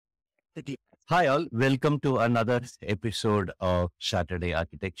Hi, all. Welcome to another episode of Saturday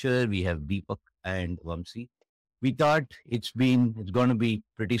Architecture. We have Deepak and Vamsi. We thought it's going to be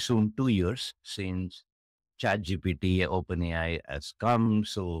pretty soon 2 years since ChatGPT, OpenAI has come.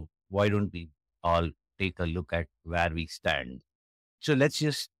 So why don't we all take a look at where we stand? So let's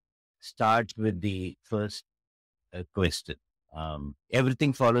just start with the first question.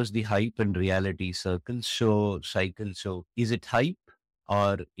 Everything follows the hype and reality cycle. So is it hype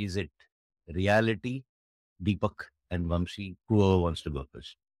or is it reality? Deepak and Vamsi, whoever wants to go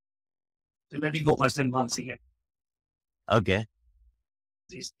first. So let me go first and once again. Okay.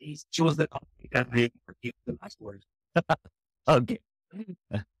 He chose the company that they give the last word. Okay.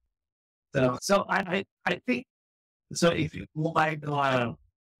 So I think so. If you go by the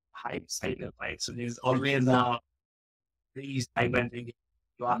hype cycle, right? So there's always these hype and thing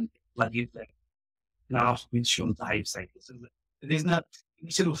you are like you said now which shows the hype cycle. So there's not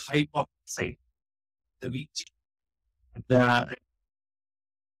initial hype of say the reach the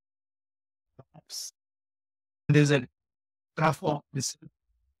there's a graph of this.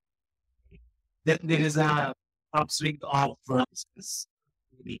 Then there is a upswing of there's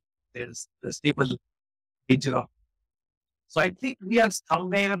the stable nature of. So I think we are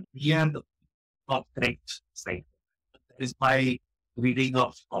somewhere beyond of correct cycle. That is my reading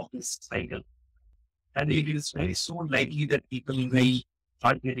of this cycle. And it is very soon likely that people may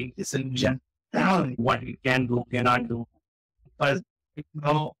start getting disillusioned what we can do, cannot do. But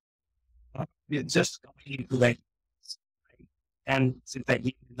now we're just coming into that. Right? And since I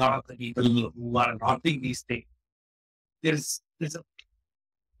think a lot of the people who are adopting these things, there's a I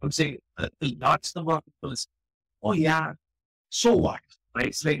would say a large number of people is, oh yeah, so what?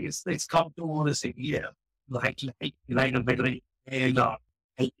 Right? It's come to this idea, like a better and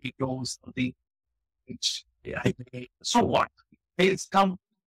it goes something which so what? It's come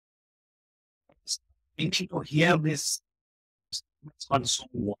into to hear this on so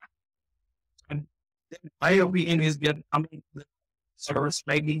what. And then my opinion is we are coming to sort of a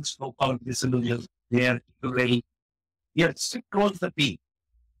sliding slope of disillusion there really yes, it goes the peak.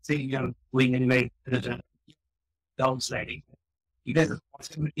 Say you're going anyway downsliding. It has a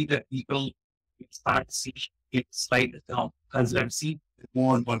possibility that people will start to see it slide down because I've seen it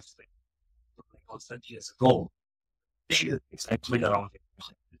more and more like also years ago. It's actually around it.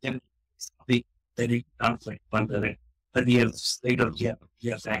 Then it comes like 30 years later, yeah,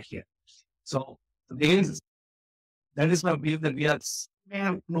 back here. So there is that is my belief that we are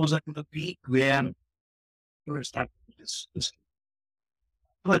closer to the peak where you start this.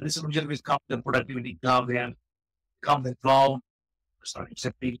 But this will just come the productivity down there, come the cloud, start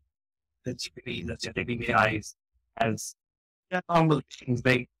accepting the GPT, the generating AIs as normal things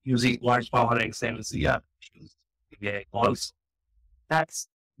like using large power Excel, yeah, use AI calls. That's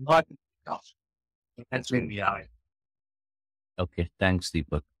not enough. That's where we are. Okay. Thanks,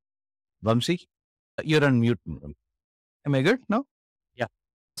 Deepak. Vamsi, you're on mute. Am I good now? Yeah.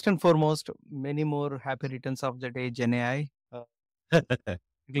 First and foremost, many more happy returns of the day, Gen AI.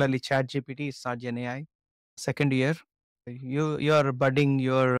 Particularly ChatGPT, it's not Gen AI. Second year, you're budding.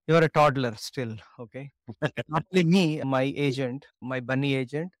 You're a toddler still. Okay. Not only me, my agent, my bunny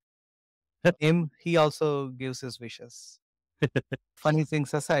agent, him. He also gives his wishes. Funny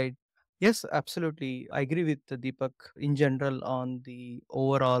things aside, yes, absolutely, I agree with Deepak in general on the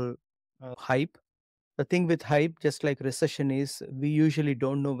overall hype. The thing with hype, just like recession is, we usually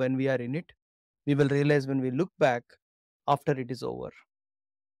don't know when we are in it. We will realize when we look back after it is over.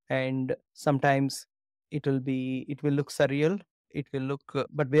 And sometimes it will look surreal. It will look,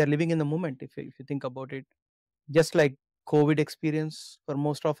 but we are living in the moment. If you think about it, just like COVID experience for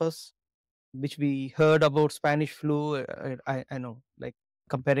most of us, which we heard about Spanish flu. I know, like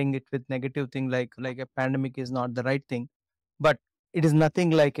comparing it with negative thing, like a pandemic is not the right thing, but it is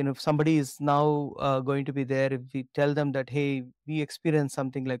nothing like, if somebody is now going to be there, if we tell them that, hey, we experienced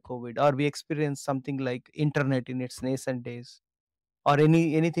something like COVID, or we experienced something like internet in its nascent days, or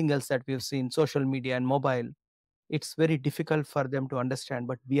anything else that we've seen, social media and mobile, it's very difficult for them to understand,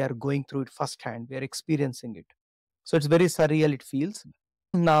 but we are going through it firsthand. We are experiencing it, so it's very surreal, it feels.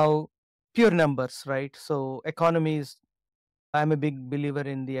 Now, pure numbers, right? So economies, I'm a big believer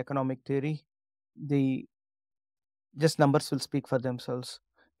in the economic theory. The just numbers will speak for themselves.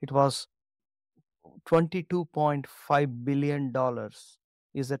 It was $22.5 billion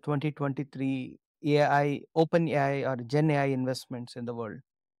is the 2023 AI, open AI or Gen AI investments in the world.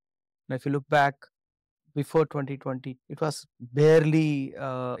 Now, if you look back before 2020, it was barely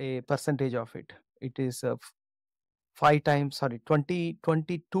a percentage of it. It is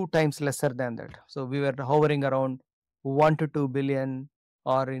 22 times lesser than that. So we were hovering around 1 to 2 billion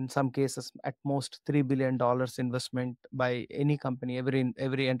or in some cases at most $3 billion investment by any company,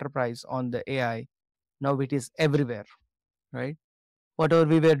 every enterprise on the AI. Now it is everywhere, right? Whatever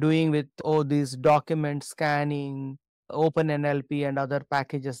we were doing with these document scanning, OpenNLP and other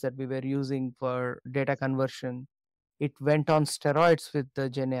packages that we were using for data conversion, it went on steroids with the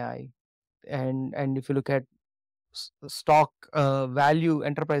Gen AI. And if you look at stock value,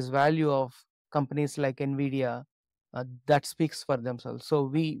 enterprise value of companies like Nvidia, that speaks for themselves. So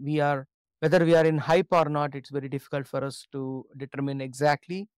we are, whether we are in hype or not, it's very difficult for us to determine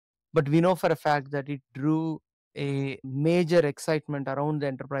exactly, but we know for a fact that it drew a major excitement around the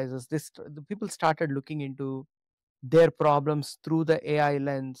enterprises. The people started looking into their problems through the AI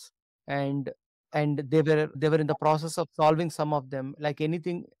lens, and they were in the process of solving some of them. Like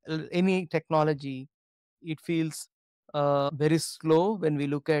anything, any technology, it feels very slow when we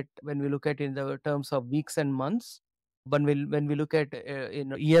look at in the terms of weeks and months. When we look at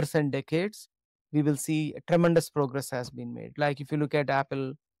years and decades, we will see tremendous progress has been made. Like if you look at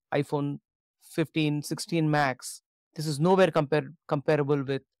Apple iPhone 15, 16 Max, this is nowhere comparable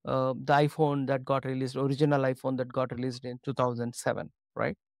with the iPhone that got released, original iPhone that got released in 2007,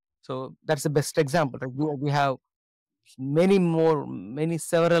 right? So that's the best example. Right? We have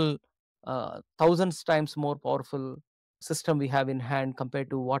several thousands times more powerful system we have in hand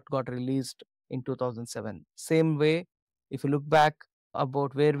compared to what got released in 2007. Same way, if you look back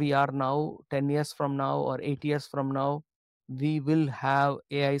about where we are now, 10 years from now or 8 years from now, we will have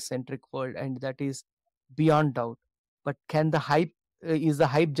AI centric world, and that is beyond doubt. But can the hype is the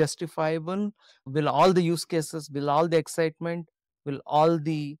hype justifiable? Will all the use cases, will all the excitement, will all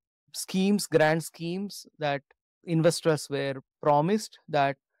the grand schemes that investors were promised,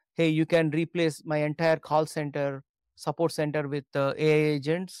 that hey, you can replace my entire call center, support center with AI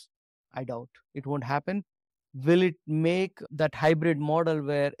agents? I doubt it won't happen. Will it make that hybrid model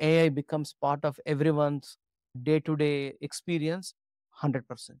where AI becomes part of everyone's day to day experience? 100%.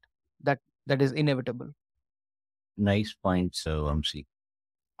 That is inevitable. Nice points, Vamsi.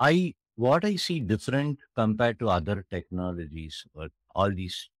 What I see different compared to other technologies, or all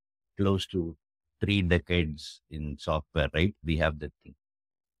these close to 3 decades in software, right? We have that thing.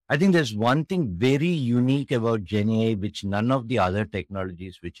 I think there's one thing very unique about Gen AI, which none of the other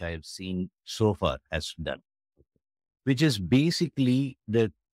technologies which I have seen so far has done, which is basically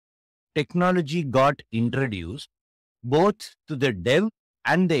the technology got introduced both to the dev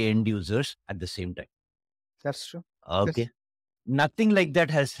and the end users at the same time. That's true. Okay. Yes. Nothing like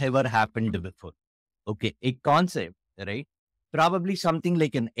that has ever happened before. Okay. A concept, right? Probably something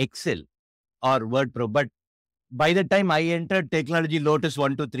like an Excel or Word Pro. But by the time I entered technology, Lotus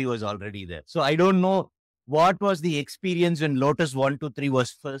 123 was already there. So I don't know what was the experience when Lotus 123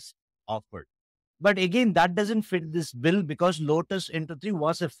 was first offered. But again, that doesn't fit this bill because Lotus 123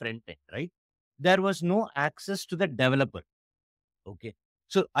 was a front end, right? There was no access to the developer. Okay.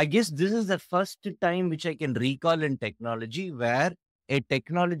 So I guess this is the first time which I can recall in technology where a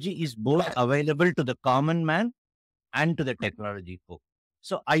technology is both available to the common man and to the technology folk.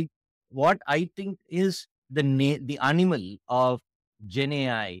 So what I think is the animal of Gen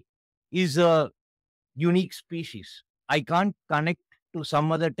AI is a unique species. I can't connect to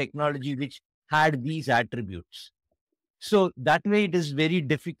some other technology which had these attributes. So that way it is very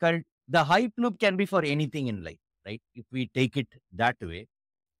difficult. The hype loop can be for anything in life, right? If we take it that way.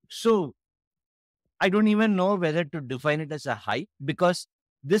 So I don't even know whether to define it as a hype, because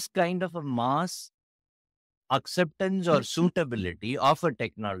this kind of a mass acceptance or suitability of a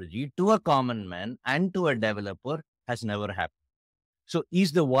technology to a common man and to a developer has never happened. So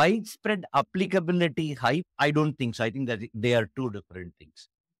is the widespread applicability hype? I don't think so. I think that they are two different things.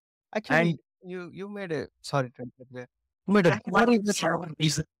 Actually, you made a sorry to interrupt there. You made a What is the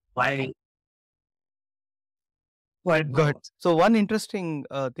reason why? Go ahead. So one interesting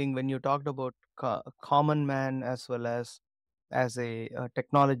thing when you talked about common man as well as a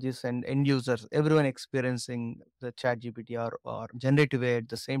technologist and end users, everyone experiencing the chat GPT or generative AI at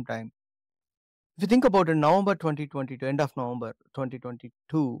the same time. If you think about it, November 2022, end of November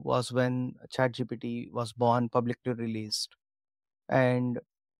 2022 was when chat GPT was born, publicly released. And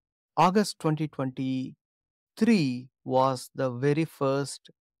August 2023 was the very first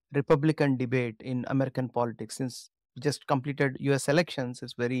Republican debate in American politics. Since we just completed US elections,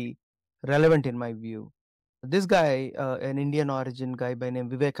 is very relevant in my view. This guy, an Indian origin guy by name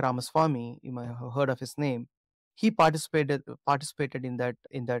Vivek Ramaswamy, you might have heard of his name. He participated in that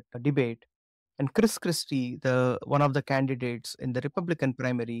debate. And Chris Christie, the one of the candidates in the Republican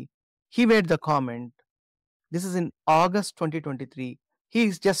primary, he made the comment. This is in August 2023.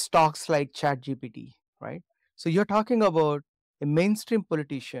 He just talks like ChatGPT, right? So you're talking about a mainstream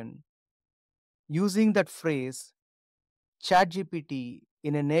politician using that phrase, ChatGPT,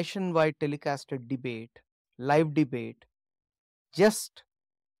 in a nationwide telecasted debate, live debate, just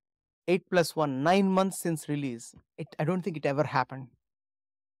 8 plus 1, 9 months since release. I don't think it ever happened.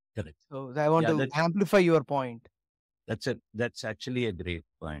 Correct. So I want Yeah, to amplify your point. that's actually a great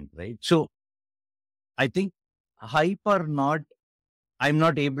point, right? So I think hype or not, I'm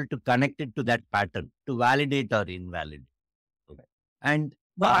not able to connect it to that pattern to validate or invalidate. Okay. And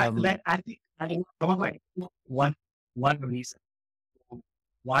But I think one reason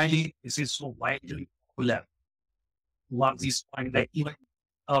why this is so widely popular was this point that even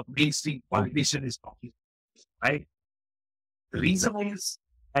a mainstream politician is talking, right? The reason is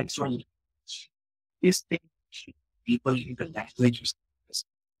actually is they people in the language.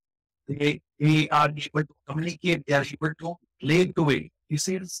 They are able to communicate, they are able to relate to it. This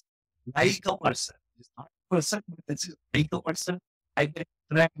is like a person. It's not a person, but this is like a person. I can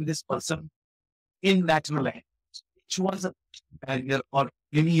interact with this person in natural language, which was a barrier or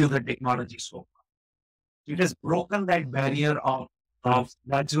any other technology so far. It has broken that barrier of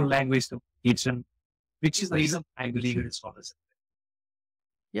natural language communication, which is the reason I believe it is for this.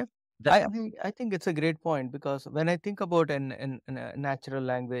 Yeah. that, I think it's a great point, because when I think about an natural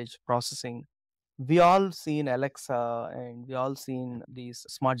language processing, we all seen Alexa and we all seen these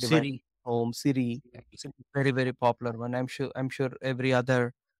smart devices, Siri, home Siri, it's a very popular one. I'm sure every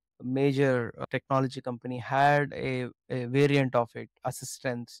other major technology company had a variant of it,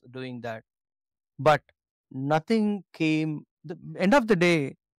 assistants doing that. But nothing came. The end of the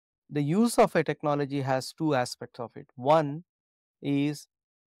day, the use of a technology has two aspects of it. One is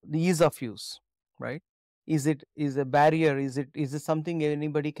the ease of use, right? Is a barrier, is it something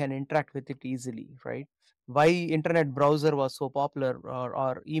anybody can interact with it easily, right? Why internet browser was so popular,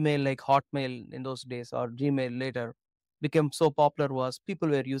 or email like Hotmail in those days, or Gmail later became so popular, was people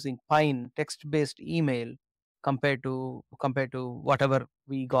were using Pine text based email compared to whatever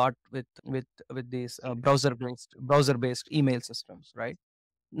we got with these browser based email systems, right?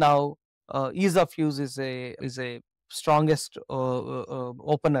 Now, ease of use is a strongest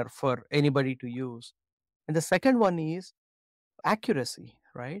opener for anybody to use. And the second one is accuracy,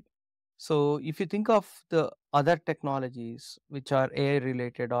 right? So if you think of the other technologies which are AI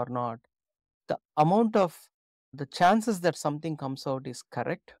related or not, the amount of the chances that something comes out is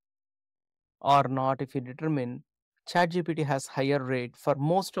correct or not, if you determine, ChatGPT has higher rate for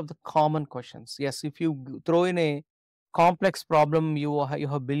most of the common questions. Yes, if you throw in a complex problem, you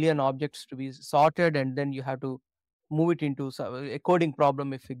have billion objects to be sorted, and then you have to move it into a coding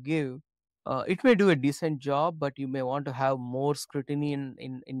problem. If you give, it may do a decent job, but you may want to have more scrutiny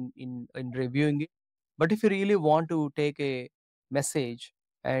in reviewing it. But if you really want to take a message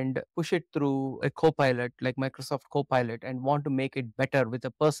and push it through a copilot like Microsoft Copilot and want to make it better with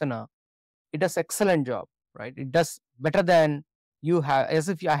a persona, it does excellent job, right? It does better than you have, as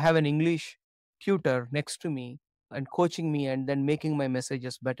if I have an English tutor next to me and coaching me and then making my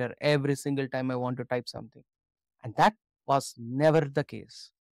messages better every single time I want to type something. And that was never the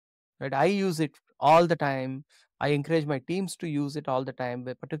case, right? I use it all the time. I encourage my teams to use it all the time,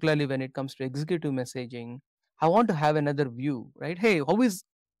 but particularly when it comes to executive messaging. I want to have another view, right? Hey, how is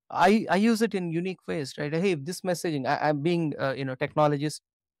I use it in unique ways, right? Hey, this messaging, I'm being technologist.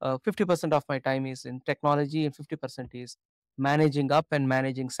 50% of my time is in technology, and 50% is managing up and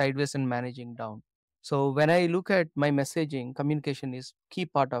managing sideways and managing down. So when I look at my messaging, communication is key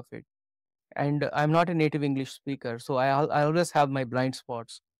part of it. And I'm not a native English speaker, so I always have my blind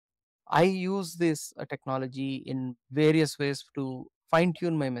spots. I use this technology in various ways to fine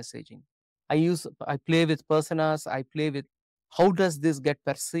tune my messaging. I play with personas, I play with how does this get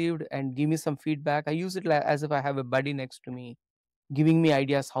perceived and give me some feedback. I use it as if I have a buddy next to me, giving me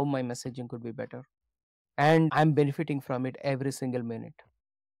ideas how my messaging could be better. And I'm benefiting from it every single minute.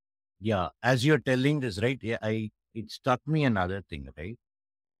 yeah, as you're telling this, right? Yeah, it struck me another thing, right?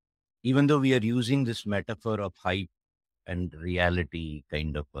 Even though we are using this metaphor of hype and reality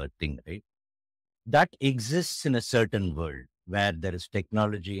kind of a thing, right? That exists in a certain world where there is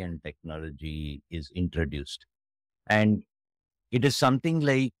technology and technology is introduced. And it is something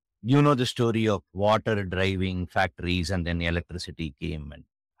like, the story of water driving factories and then electricity came and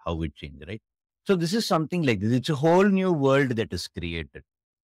how it changed, right? So this is something like this. It's a whole new world that is created.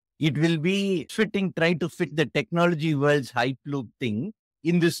 It will be try to fit the technology world's hype loop thing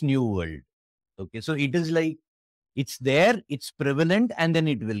in this new world. Okay. So it is like, it's there, it's prevalent, and then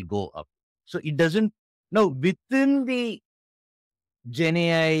it will go up. So it doesn't, now within the Gen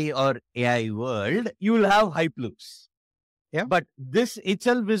AI or AI world, you will have hype loops. Yeah. But this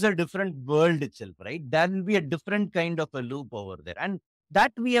itself is a different world itself, right? There will be a different kind of a loop over there. And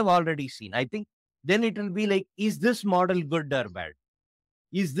that we have already seen. I think then it will be like, is this model good or bad?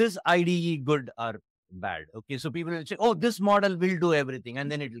 Is this IDE good or bad? Okay, so people will say, oh, this model will do everything, and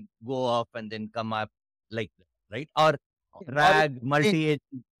then it will go off and then come up like that, right? Or RAG, multi-age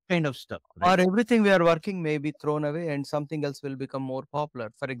kind of stuff, right? Or everything we are working may be thrown away and something else will become more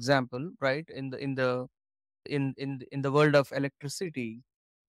popular. For example, right, in the world of electricity,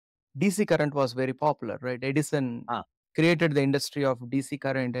 DC current was very popular, right? Edison Ah. created the industry of DC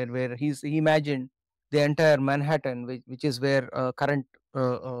current, and where he imagined the entire Manhattan, which is where current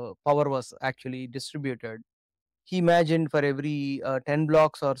power was actually distributed. He imagined for every 10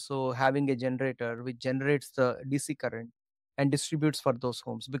 blocks or so having a generator which generates the DC current and distributes for those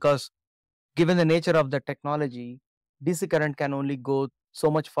homes, because given the nature of the technology, DC current can only go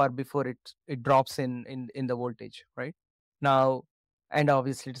so much far before it drops in the voltage, right? Now, and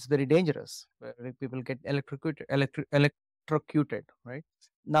obviously it's very dangerous where people get electrocuted, right?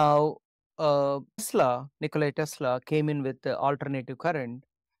 Now, Nikola Tesla came in with the alternative current.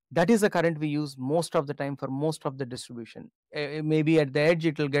 That is the current we use most of the time for most of the distribution. Maybe at the edge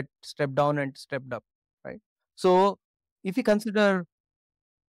it will get stepped down and stepped up, right? So if you consider,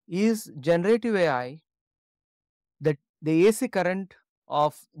 is generative AI that the AC current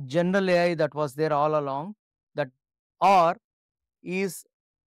of general AI that was there all along, that, or is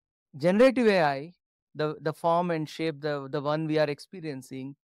generative AI the form and shape, the one we are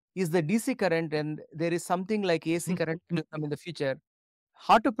experiencing, is the DC current, and there is something like AC current to come in the future?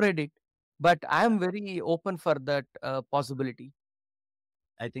 Hard to predict, but I am very open for that possibility.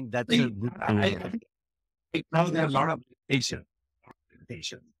 I think that's See, a good I think right now there are a lot of limitations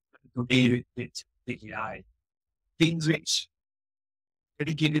today with the AI, things which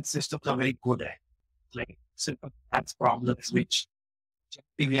dedicated systems are very good at, like simple maths problems which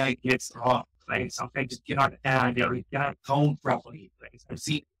the AI gets wrong, right? Sometimes it cannot add or it cannot count properly, right? I've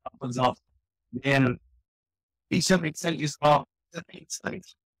seen examples of where system itself is wrong. Right?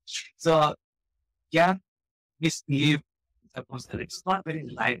 So, yeah, misbehave, suppose that it's not very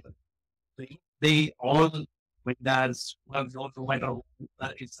reliable. They all, when there's one no matter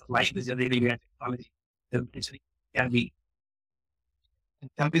it's like the generating technology, eventually can be. And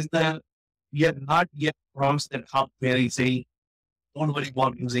that is the, we have not yet crossed that up where you say, don't worry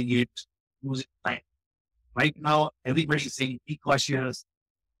about using it, use it right. Right now, everybody's saying be cautious,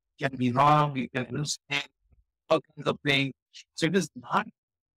 can be wrong, you can understand all kinds of things. So it is not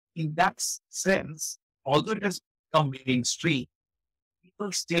in that sense, although it has become mainstream,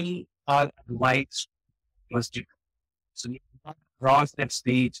 people still are advised to. So you cannot cross that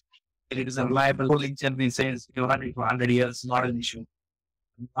stage. It is a reliable engine, says you're running for 100 years, not an issue.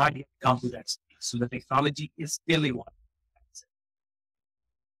 Not yet come to that stage. So the technology is still evolving.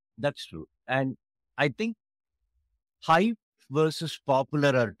 That's true. And I think hype versus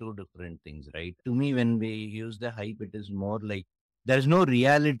popular are two different things, right? To me, when we use the hype, it is more like there's no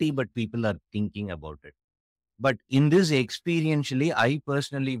reality, but people are thinking about it. But in this experientially, I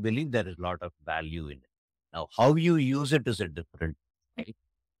personally believe there is a lot of value in it. Now, how you use it is a different. Right?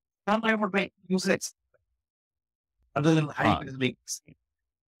 Not I would make use it other than hype is being.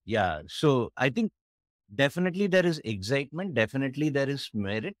 Yeah. So I think definitely there is excitement. Definitely there is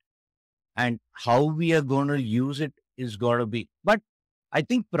merit. And how we are going to use it is going to be. But I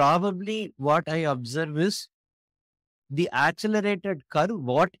think probably what I observe is the accelerated curve,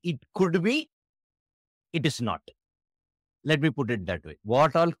 what it could be, it is not. Let me put it that way.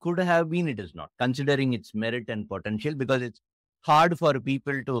 What all could have been, it is not, considering its merit and potential, because it's hard for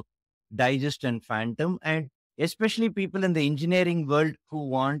people to digest and phantom, and especially people in the engineering world who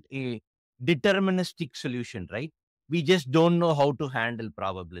want a deterministic solution, right? We just don't know how to handle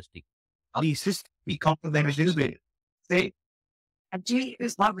probabilistic. The system, we come to them a little bit. Say, actually, it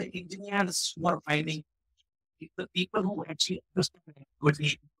is not the engineers who are finding, it's the people who actually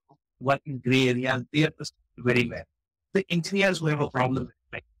understand what in gray areas, they understand very well. The engineers who have a problem,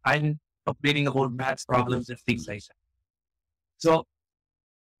 like I'm complaining about maths problems and things like that. So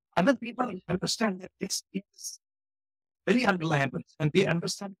other people understand that this is very unreliable and they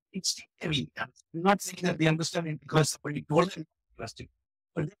understand it's heavy. I'm not saying that they understand it because somebody told them to trust it,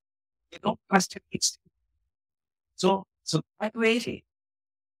 but they don't trust it. It's so that way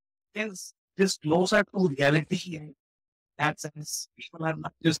is just closer to reality, and that sense people are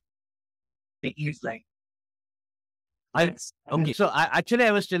not just making it like. Okay, so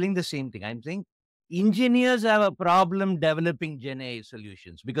I was telling the same thing. I'm saying engineers have a problem developing Gen AI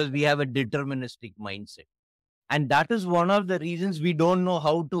solutions because we have a deterministic mindset. And that is one of the reasons we don't know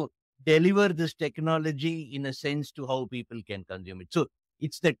how to deliver this technology in a sense to how people can consume it. So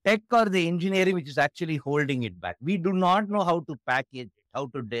it's the tech or the engineering which is actually holding it back. We do not know how to package it, how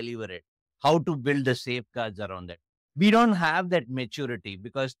to deliver it, how to build the safeguards around that. We don't have that maturity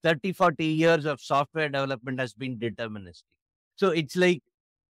because 30, 40 years of software development has been deterministic. So it's like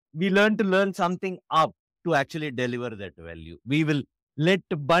we learn to learn something up to actually deliver that value. We will let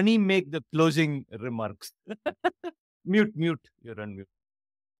Bunny make the closing remarks. Mute. You're on mute.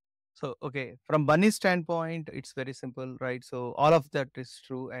 So, okay, from Bunny's standpoint, it's very simple, right? So, all of that is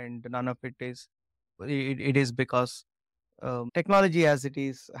true, and none of it is. It is because technology, as it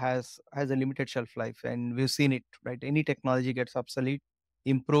is, has a limited shelf life, and we've seen it, right? Any technology gets obsolete,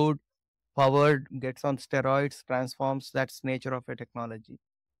 improved, powered, gets on steroids, transforms. That's nature of a technology.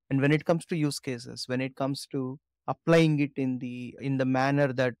 And when it comes to use cases, when it comes to applying it in the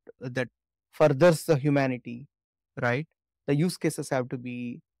manner that furthers the humanity, right? The use cases have to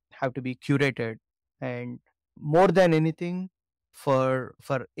be curated, and more than anything, for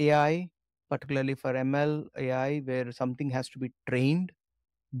AI, particularly for ML AI, where something has to be trained,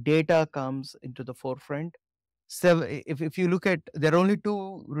 data comes into the forefront. So if you look at, there are only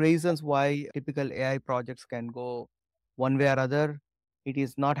two reasons why typical AI projects can go one way or other. It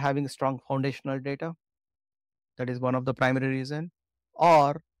is not having strong foundational data. That is one of the primary reason.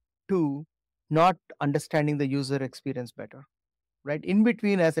 Or two, not understanding the user experience better. Right in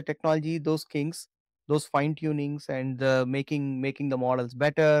between, as a technology, those kinks, those fine tunings, and the making the models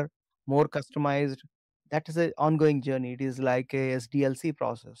better, more customized, that is an ongoing journey. It is like a SDLC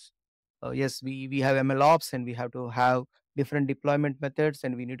process. Yes, we have ML ops, and we have to have different deployment methods,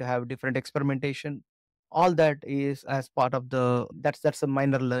 and we need to have different experimentation. All that is as part of that's a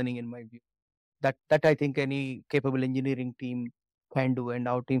minor learning in my view. That I think any capable engineering team can do, and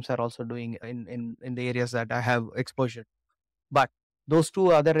our teams are also doing in the areas that I have exposure. But those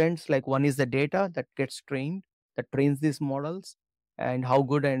two other ends, like one is the data that gets trained, that trains these models, and how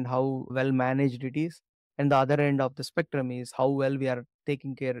good and how well managed it is. And the other end of the spectrum is how well we are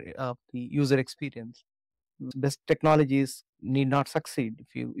taking care of the user experience. Best technologies need not succeed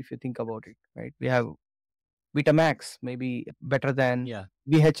if you think about it, right? We have Betamax, maybe better than Yeah,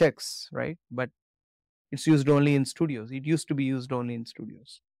 VHX, right? But it's used only in studios. It used to be used only in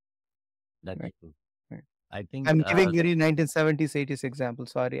studios, that's right? true. Right. I think I'm giving very 1970s, 80s example.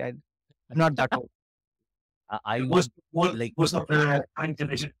 Sorry, I'm not that old. I Was would like was the current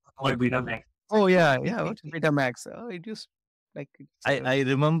generation or beta max? Oh yeah, yeah. What is Betamax? Oh, it used like it's I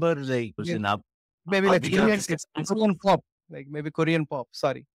remember like was Korean, in up maybe Or like beta Korean pop, like maybe Korean pop.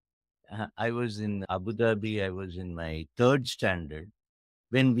 Sorry. I was in Abu Dhabi. I was in my third standard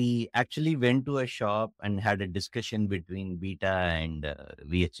when we actually went to a shop and had a discussion between beta and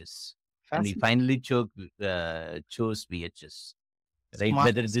VHS, and we Fascinating. finally chose VHS, right? Smart,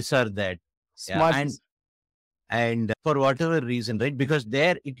 Whether this or that, yeah, smart. and for whatever reason, right? Because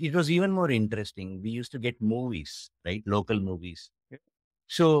there it was even more interesting. We used to get movies, right? Local movies. Yeah,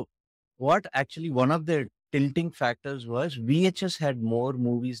 So what actually one of the tilting factors was VHS had more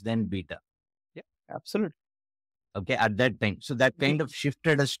movies than beta. yeah, absolutely. Okay, at that time. So that kind of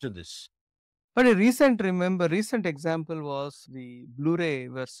shifted us to this. But recent example was the Blu-ray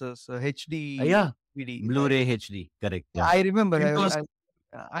versus HD Yeah, DVD, right? Blu-ray HD, correct. Yeah. I remember It was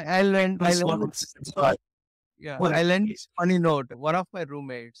I learned was one yeah, one I learned funny note. One of my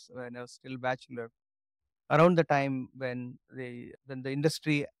roommates when I was still bachelor, around the time when the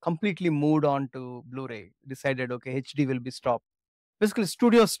industry completely moved on to Blu-ray, decided okay, HD will be stopped. Basically,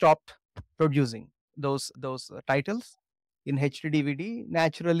 studios stopped producing those titles in HD DVD.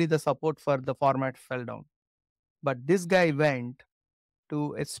 Naturally, the support for the format fell down. But this guy went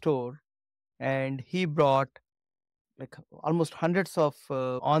to a store and he brought like almost hundreds of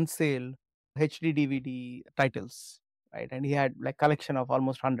on sale HD DVD titles, right? And he had like collection of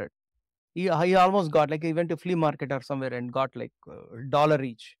almost 100. He almost got like he went to flea market or somewhere and got like dollar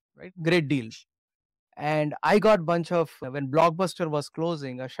each, right? Great deal. And I got bunch of when Blockbuster was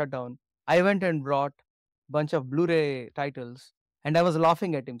closing or shut down, I went and brought bunch of Blu-ray titles, and I was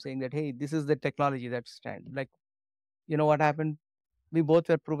laughing at him saying that hey, this is the technology that stand. Like you know what happened? We both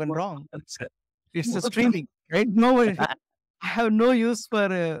were proven wrong. It's the streaming, right? No, I have no use for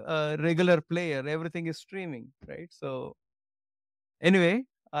a regular player. Everything is streaming, right? So anyway,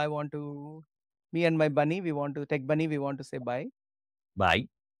 I want to, me and my bunny, we want to tech bunny. We want to say bye. Bye.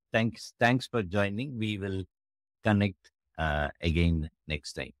 Thanks for joining. We will connect again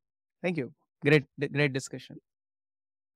next time. Thank you. Great discussion.